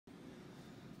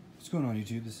What's going on,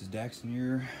 YouTube? This is Daxton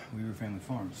here, Weaver Family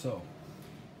Farm. So,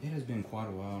 it has been quite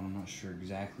a while, and I'm not sure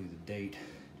exactly the date.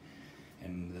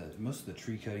 And most of the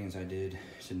tree cuttings I did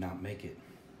not make it.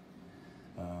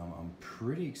 I'm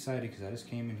pretty excited because I just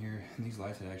came in here, and these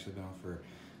lights had actually been off for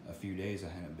a few days. I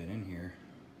hadn't been in here.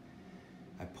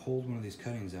 I pulled one of these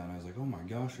cuttings out, and I was like, oh my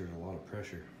gosh, there's a lot of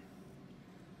pressure.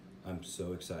 I'm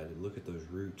so excited. Look at those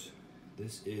roots.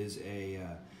 This is a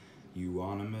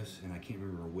euonymus, and I can't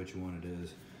remember which one it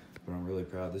is, but I'm really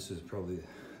proud. This is probably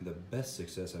the best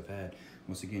success I've had,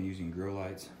 once again, using grow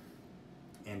lights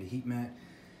and a heat mat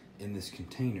in this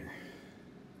container.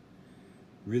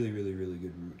 Really, really, really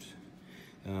good roots.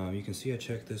 You can see I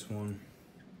checked this one.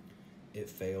 It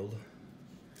failed.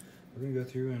 We're gonna go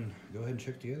through and go ahead and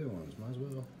check the other ones. Might as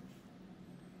well.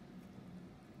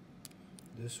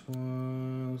 This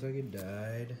one looks like it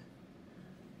died.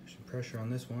 There's some pressure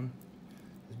on this one.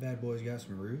 This bad boy's got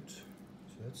some roots.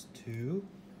 So that's 2.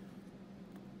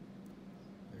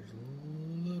 There's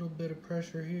a little bit of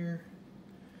pressure here.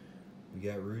 We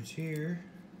got roots here.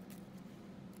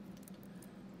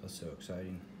 That's so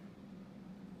exciting.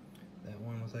 That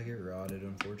one looks like it rotted,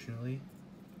 unfortunately.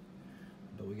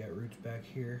 But we got roots back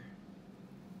here.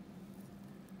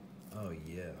 Oh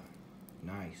yeah,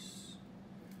 nice.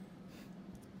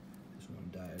 This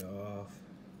one died off.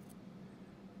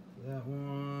 That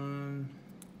one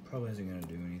probably isn't gonna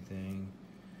do anything.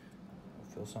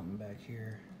 I'll feel something back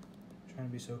here. I'm trying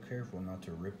to be so careful not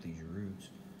to rip these roots.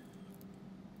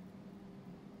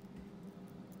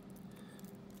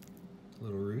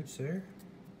 Little roots there.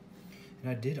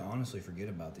 And I did honestly forget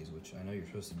about these, which I know you're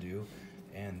supposed to do,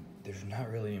 and there's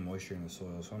not really any moisture in the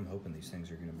soil, so I'm hoping these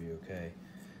things are gonna be okay.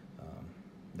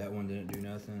 That one didn't do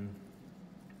nothing.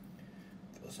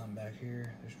 Feel something back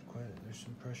here. There's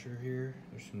some pressure here.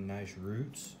 There's some nice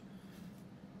roots.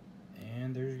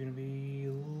 And there's gonna be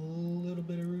a little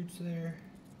bit of roots there.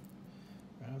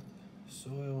 Right off the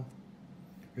soil.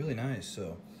 Really nice.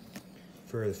 So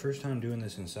for the first time doing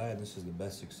this inside, this is the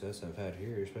best success I've had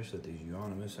here, especially at these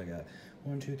euonymus. I got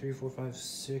 1, 2, 3, 4, 5,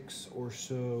 6 or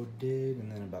so did,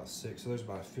 and then about 6. So there's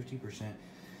about a 50%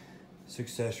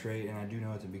 success rate. And I do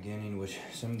know at the beginning, which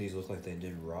some of these look like they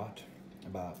did rot,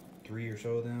 about 3 or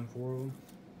so of them, 4 of them.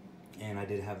 And I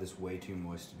did have this way too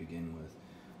moist to begin with.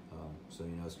 So,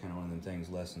 you know, it's kind of one of them things,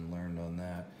 lesson learned on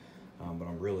that. But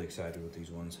I'm really excited with these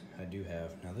ones I do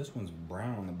have. Now this one's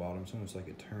brown on the bottom. It's almost like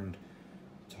it turned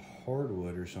to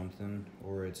hardwood or something,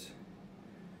 or it's,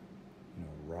 you know,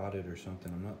 rotted or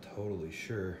something. I'm not totally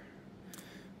sure.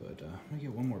 But I'm gonna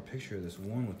get one more picture of this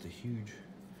one with the huge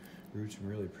roots I'm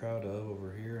really proud of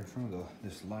over here in front of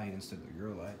this light instead of the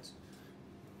grow lights.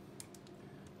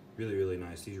 Really, really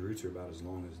nice. These roots are about as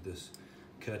long as this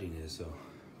cutting is, so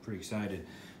pretty excited.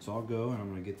 So I'll go and I'm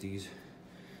gonna get these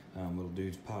little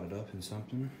dudes potted up in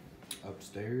something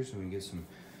upstairs so we can get some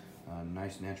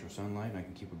nice natural sunlight and I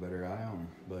can keep a better eye on them.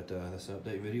 But that's the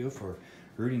update video for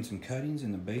rooting some cuttings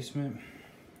in the basement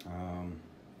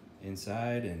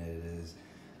inside, and it is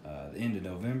the end of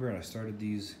November, and I started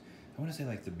these, I want to say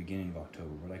like the beginning of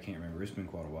October, but I can't remember. It's been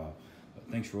quite a while.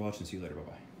 But thanks for watching. See you later.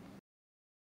 Bye-bye.